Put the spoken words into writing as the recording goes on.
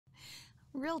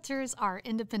Realtors are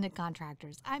independent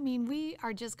contractors. I mean, we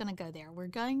are just going to go there. We're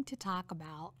going to talk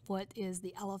about what is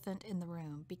the elephant in the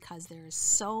room because there's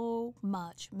so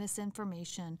much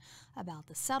misinformation about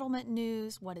the settlement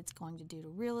news, what it's going to do to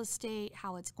real estate,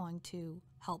 how it's going to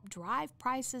help drive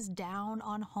prices down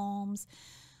on homes,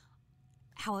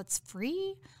 how it's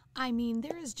free. I mean,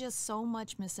 there is just so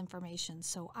much misinformation.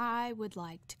 So I would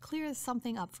like to clear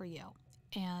something up for you.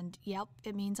 And yep,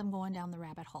 it means I'm going down the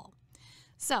rabbit hole.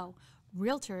 So,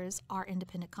 realtors are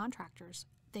independent contractors.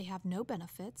 They have no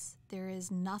benefits. There is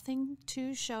nothing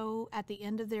to show at the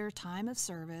end of their time of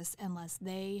service unless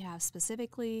they have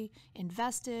specifically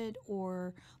invested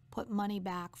or put money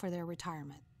back for their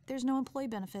retirement. There's no employee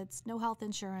benefits, no health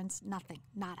insurance, nothing,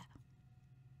 nada.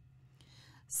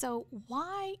 So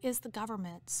why is the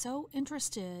government so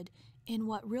interested in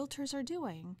what realtors are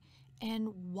doing and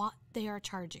what they are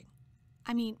charging?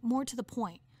 I mean, more to the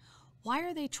point, why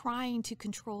are they trying to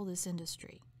control this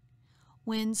industry?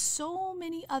 When so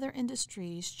many other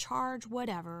industries charge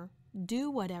whatever, do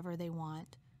whatever they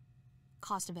want,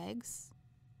 cost of eggs,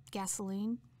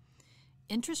 gasoline,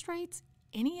 interest rates,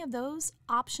 any of those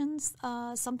options,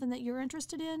 something that you're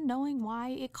interested in, knowing why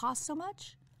it costs so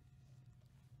much?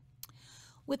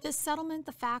 With this settlement,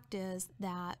 the fact is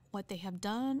that what they have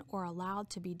done or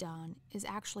allowed to be done is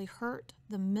actually hurt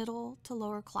the middle to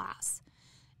lower class.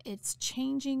 It's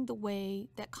changing the way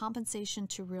that compensation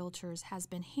to realtors has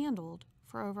been handled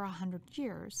for over 100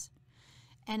 years.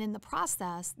 And in the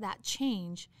process, that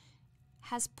change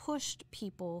has pushed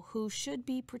people who should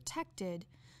be protected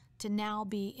to now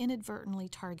be inadvertently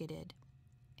targeted,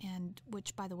 and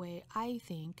which, by the way, I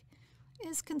think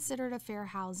is considered a fair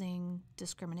housing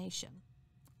discrimination.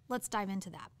 Let's dive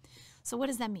into that. So what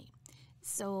does that mean?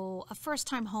 So a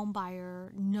first-time home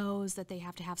buyer knows that they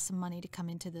have to have some money to come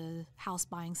into the house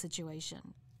buying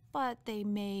situation, but they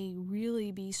may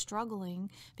really be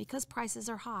struggling because prices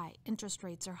are high, interest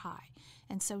rates are high.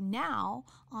 And so now,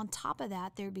 on top of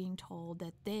that, they're being told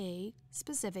that they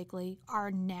specifically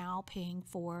are now paying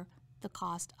for the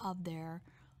cost of their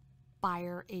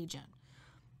buyer agent.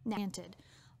 Now, granted,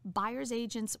 buyer's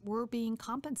agents were being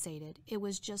compensated. It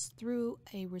was just through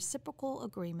a reciprocal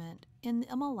agreement in the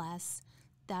MLS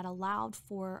that allowed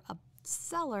for a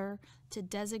seller to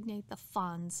designate the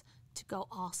funds to go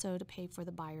also to pay for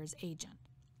the buyer's agent.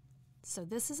 So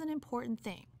this is an important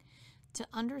thing to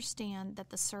understand, that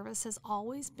the service has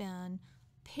always been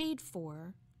paid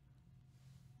for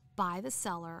by the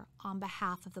seller on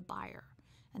behalf of the buyer.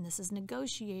 And this is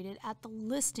negotiated at the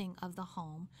listing of the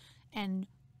home and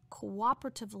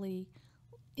cooperatively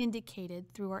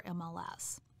indicated through our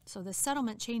MLS. So the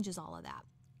settlement changes all of that.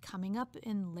 Coming up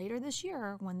in later this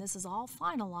year, when this is all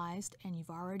finalized, and you've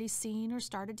already seen or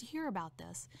started to hear about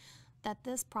this, that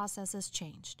this process has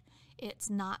changed. It's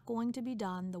not going to be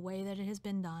done the way that it has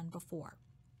been done before.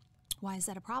 Why is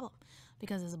that a problem?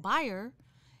 Because as a buyer,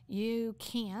 you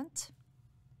can't,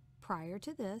 prior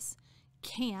to this,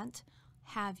 can't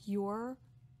have your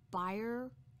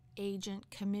buyer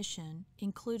agent commission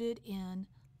included in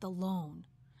the loan.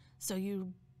 So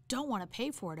you don't want to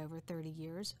pay for it over 30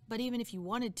 years, but even if you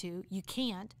wanted to, you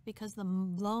can't, because the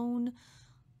loan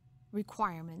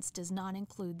requirements does not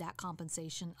include that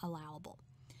compensation allowable.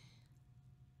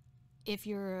 If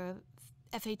you're a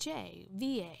FHA,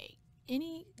 VA,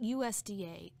 any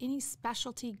USDA, any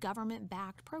specialty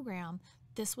government-backed program,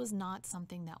 this was not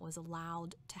something that was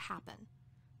allowed to happen.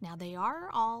 Now, they are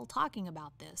all talking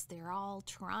about this. They're all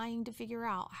trying to figure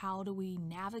out, how do we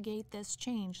navigate this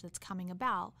change that's coming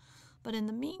about? But in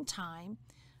the meantime,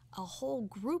 a whole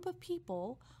group of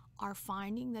people are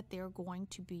finding that they're going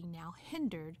to be now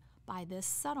hindered by this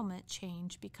settlement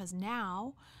change, because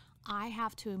now I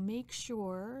have to make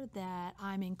sure that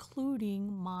I'm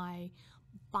including my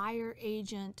buyer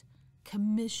agent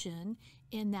commission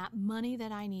in that money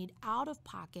that I need out of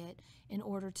pocket in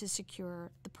order to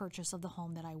secure the purchase of the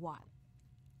home that I want.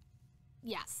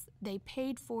 Yes, they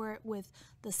paid for it with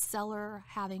the seller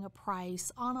having a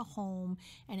price on a home,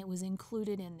 and it was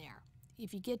included in there.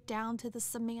 If you get down to the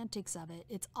semantics of it,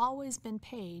 it's always been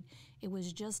paid. It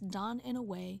was just done in a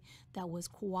way that was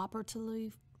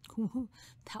cooperatively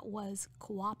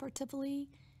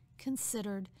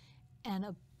considered and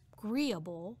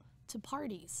agreeable to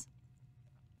parties.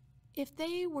 If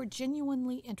they were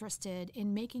genuinely interested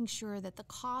in making sure that the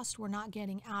costs were not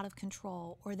getting out of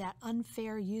control, or that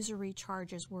unfair usury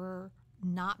charges were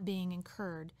not being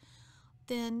incurred,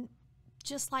 then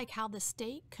just like how the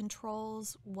state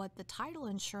controls what the title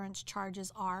insurance charges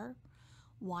are,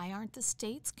 why aren't the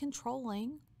states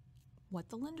controlling what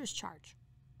the lenders charge?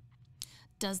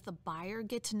 Does the buyer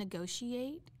get to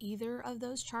negotiate either of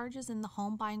those charges in the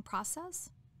home buying process?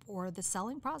 or the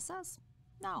selling process?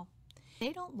 No. If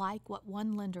they don't like what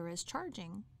one lender is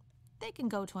charging, they can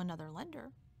go to another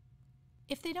lender.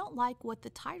 If they don't like what the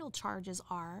title charges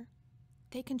are,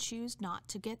 they can choose not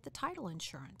to get the title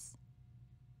insurance.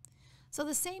 So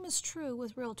the same is true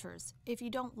with realtors. If you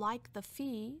don't like the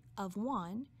fee of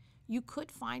one, you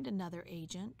could find another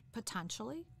agent,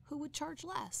 potentially, who would charge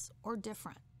less or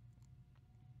different.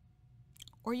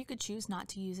 Or you could choose not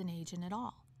to use an agent at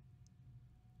all.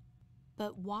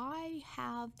 But why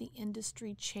have the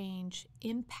industry change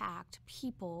impact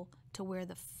people to where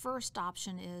the first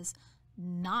option is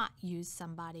not use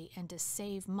somebody and to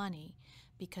save money?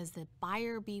 Because the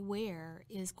buyer beware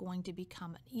is going to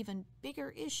become an even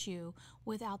bigger issue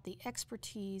without the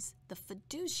expertise, the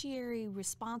fiduciary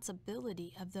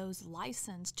responsibility of those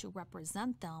licensed to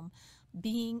represent them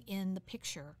being in the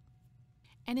picture.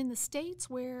 And in the states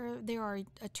where there are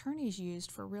attorneys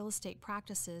used for real estate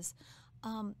practices,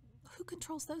 who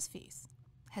controls those fees?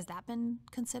 Has that been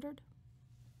considered?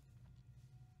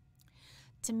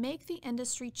 To make the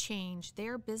industry change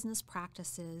their business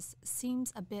practices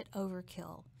seems a bit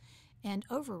overkill and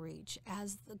overreach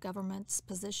as the government's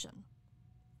position.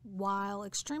 While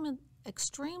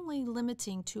extremely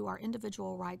limiting to our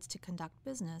individual rights to conduct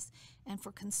business and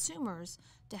for consumers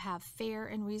to have fair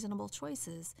and reasonable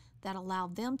choices that allow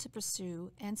them to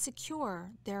pursue and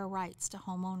secure their rights to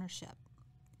home ownership.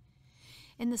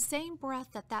 In the same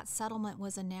breath that that settlement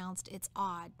was announced, it's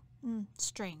odd,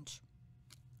 strange,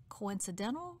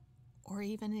 coincidental, or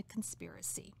even a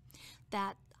conspiracy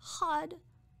that HUD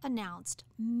announced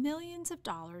millions of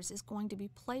dollars is going to be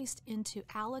placed into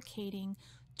allocating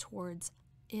towards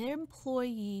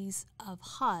employees of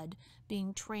HUD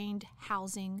being trained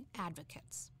housing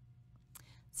advocates.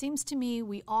 Seems to me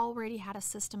we already had a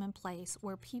system in place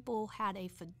where people had a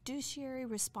fiduciary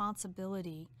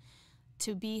responsibility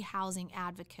to be housing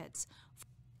advocates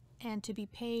and to be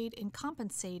paid and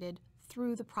compensated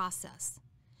through the process.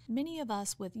 Many of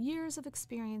us with years of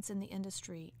experience in the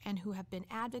industry and who have been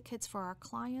advocates for our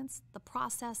clients, the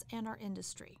process, and our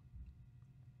industry.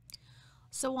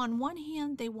 So on one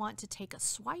hand, they want to take a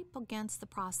swipe against the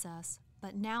process,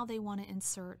 but now they want to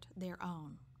insert their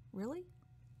own. Really?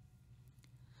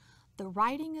 The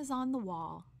writing is on the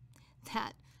wall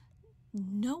that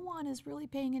no one is really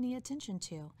paying any attention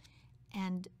to,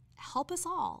 and help us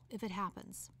all if it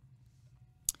happens.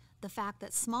 The fact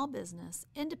that small business,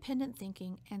 independent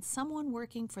thinking, and someone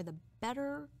working for the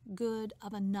better good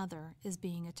of another is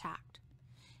being attacked.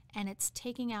 And it's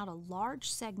taking out a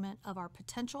large segment of our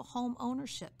potential home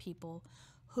ownership people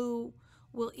who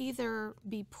will either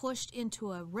be pushed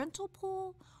into a rental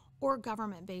pool or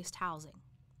government-based housing.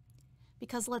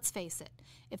 Because let's face it,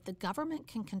 if the government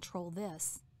can control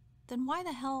this, then why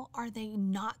the hell are they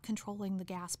not controlling the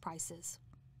gas prices?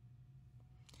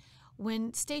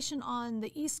 When stationed on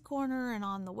the east corner and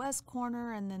on the west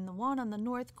corner and then the one on the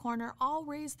north corner all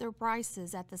raise their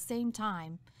prices at the same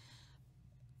time,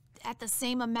 at the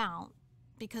same amount,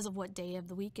 because of what day of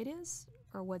the week it is,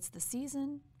 or what's the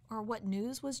season, or what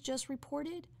news was just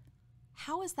reported,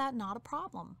 how is that not a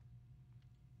problem?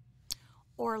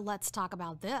 Or let's talk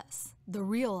about this, the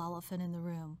real elephant in the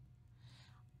room.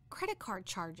 Credit card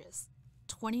charges,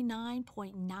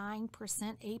 29.9%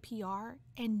 APR,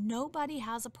 and nobody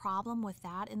has a problem with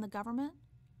that in the government?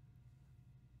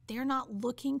 They're not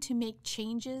looking to make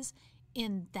changes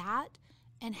in that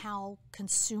and how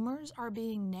consumers are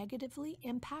being negatively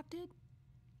impacted?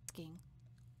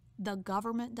 The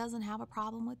government doesn't have a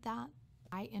problem with that?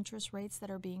 High interest rates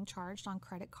that are being charged on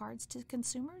credit cards to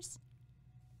consumers?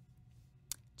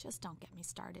 Just don't get me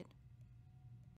started.